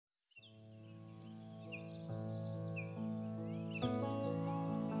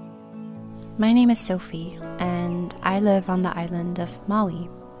My name is Sophie, and I live on the island of Maui,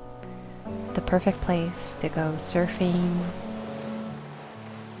 the perfect place to go surfing,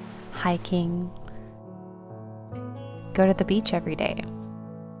 hiking, go to the beach every day.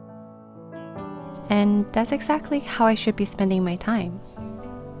 And that's exactly how I should be spending my time,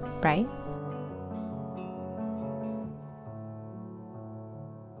 right?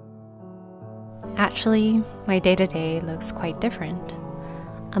 Actually, my day-to-day looks quite different.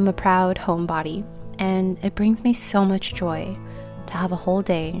 I'm a proud homebody, and it brings me so much joy to have a whole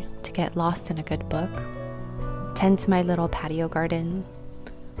day to get lost in a good book, tend to my little patio garden,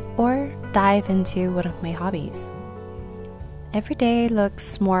 or dive into one of my hobbies. Every day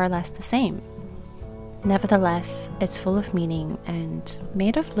looks more or less the same. Nevertheless, it's full of meaning and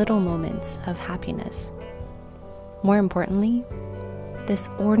made of little moments of happiness. More importantly, this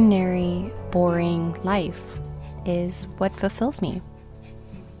ordinary, boring life is what fulfills me.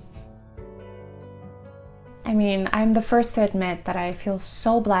 I mean, I'm the first to admit that I feel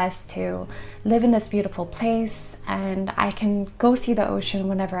so blessed to live in this beautiful place and I can go see the ocean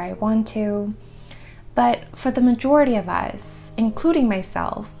whenever I want to. But for the majority of us, including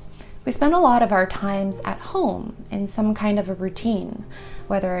myself, we spend a lot of our times at home in some kind of a routine,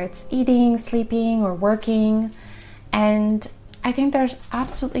 whether it's eating, sleeping, or working. And I think there's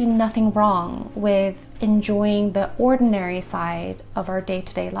absolutely nothing wrong with enjoying the ordinary side of our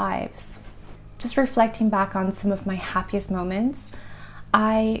day-to-day lives. Just reflecting back on some of my happiest moments,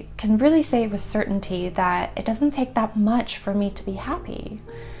 I can really say with certainty that it doesn't take that much for me to be happy.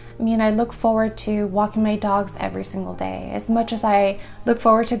 I mean, I look forward to walking my dogs every single day, as much as I look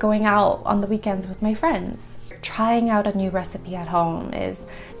forward to going out on the weekends with my friends. Trying out a new recipe at home is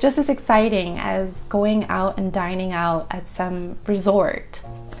just as exciting as going out and dining out at some resort.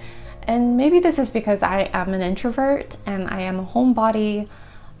 And maybe this is because I am an introvert and I am a homebody,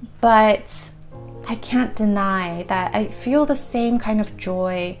 but I can't deny that I feel the same kind of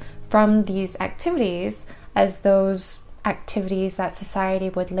joy from these activities as those activities that society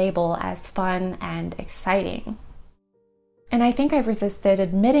would label as fun and exciting. And I think I've resisted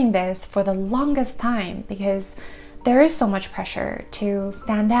admitting this for the longest time because there is so much pressure to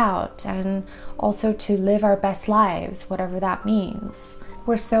stand out and also to live our best lives, whatever that means.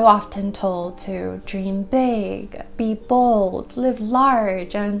 We're so often told to dream big, be bold, live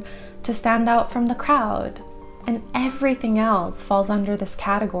large, and to stand out from the crowd. And everything else falls under this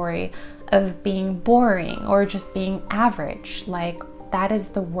category of being boring or just being average, like that is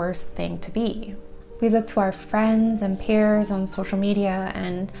the worst thing to be. We look to our friends and peers on social media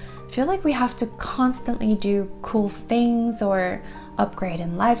and feel like we have to constantly do cool things or upgrade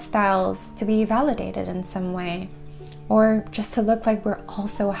in lifestyles to be validated in some way, or just to look like we're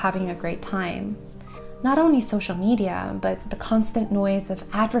also having a great time. Not only social media, but the constant noise of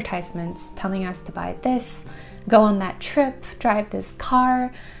advertisements telling us to buy this, go on that trip, drive this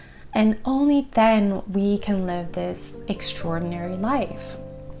car, and only then we can live this extraordinary life.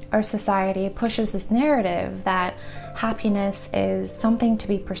 Our society pushes this narrative that happiness is something to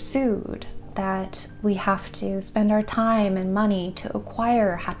be pursued, that we have to spend our time and money to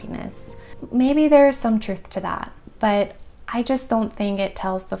acquire happiness. Maybe there's some truth to that, but I just don't think it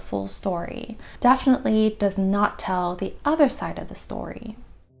tells the full story. Definitely does not tell the other side of the story.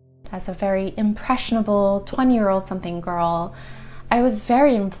 As a very impressionable 20-year-old something girl, I was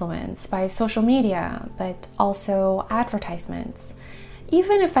very influenced by social media, but also advertisements.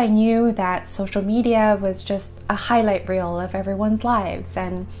 Even if I knew that social media was just a highlight reel of everyone's lives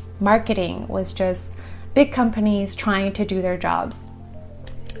and marketing was just big companies trying to do their jobs.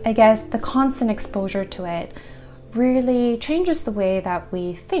 I guess the constant exposure to it really changes the way that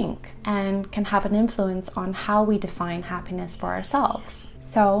we think and can have an influence on how we define happiness for ourselves.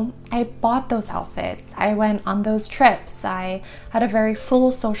 So I bought those outfits, I went on those trips, I had a very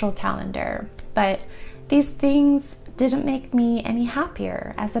full social calendar, but these things didn't make me any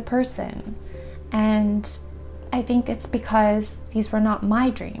happier as a person. And I think it's because these were not my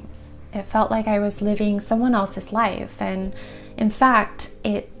dreams. It felt like I was living someone else's life, and in fact,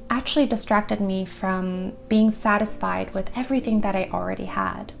 it actually distracted me from being satisfied with everything that I already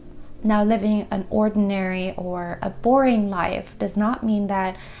had. Now, living an ordinary or a boring life does not mean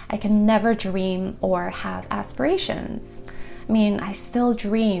that I can never dream or have aspirations. I mean, I still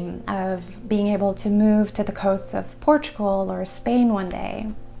dream of being able to move to the coast of Portugal or Spain one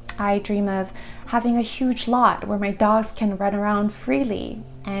day. I dream of having a huge lot where my dogs can run around freely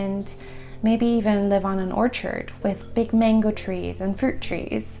and maybe even live on an orchard with big mango trees and fruit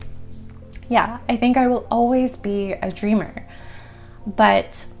trees. Yeah, I think I will always be a dreamer.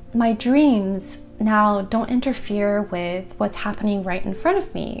 But my dreams Now, don't interfere with what's happening right in front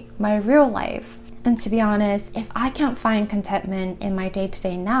of me, my real life. And to be honest, if I can't find contentment in my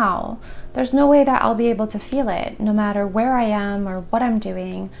day-to-day now, there's no way that I'll be able to feel it, no matter where I am or what I'm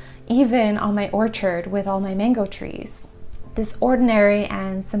doing, even on my orchard with all my mango trees. This ordinary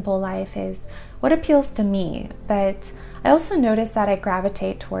and simple life is what appeals to me, but I also notice that I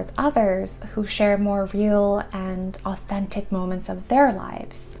gravitate towards others who share more real and authentic moments of their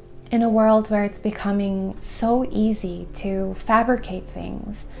lives. In a world where it's becoming so easy to fabricate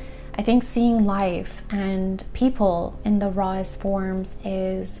things, I think seeing life and people in the rawest forms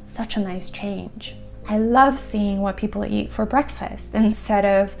is such a nice change. I love seeing what people eat for breakfast instead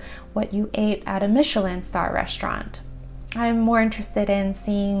of what you ate at a Michelin star restaurant. I'm more interested in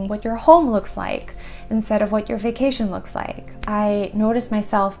seeing what your home looks like instead of what your vacation looks like. I notice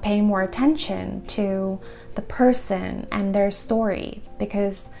myself paying more attention to the person and their story,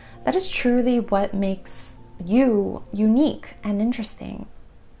 because that is truly what makes you unique and interesting.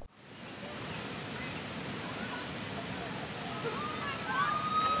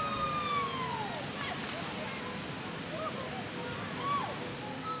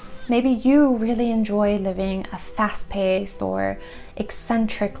 Maybe you really enjoy living a fast-paced or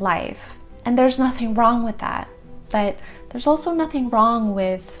eccentric life, and there's nothing wrong with that. But there's also nothing wrong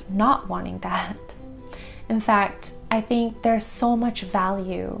with not wanting that. In fact, I think there's so much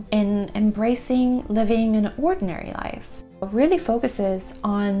value in embracing living an ordinary life. It really focuses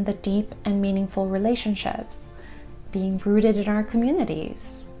on the deep and meaningful relationships, being rooted in our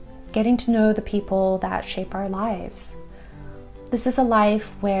communities, getting to know the people that shape our lives. This is a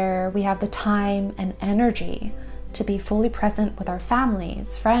life where we have the time and energy to be fully present with our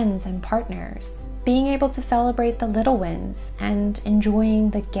families, friends, and partners. Being able to celebrate the little wins and enjoying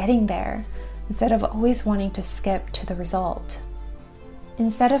the getting there instead of always wanting to skip to the result.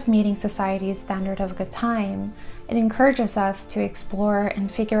 Instead of meeting society's standard of a good time, it encourages us to explore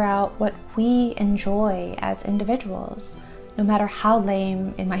and figure out what we enjoy as individuals, no matter how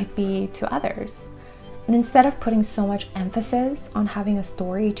lame it might be to others. And instead of putting so much emphasis on having a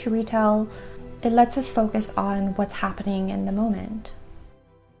story to retell, it lets us focus on what's happening in the moment.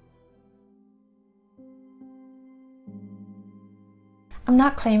 I'm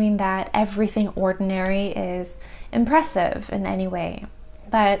not claiming that everything ordinary is impressive in any way,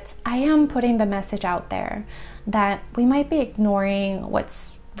 but I am putting the message out there that we might be ignoring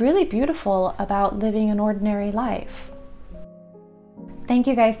what's really beautiful about living an ordinary life. Thank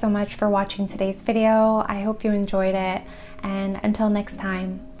you guys so much for watching today's video. I hope you enjoyed it, and until next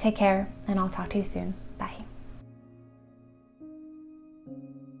time, take care, and I'll talk to you soon.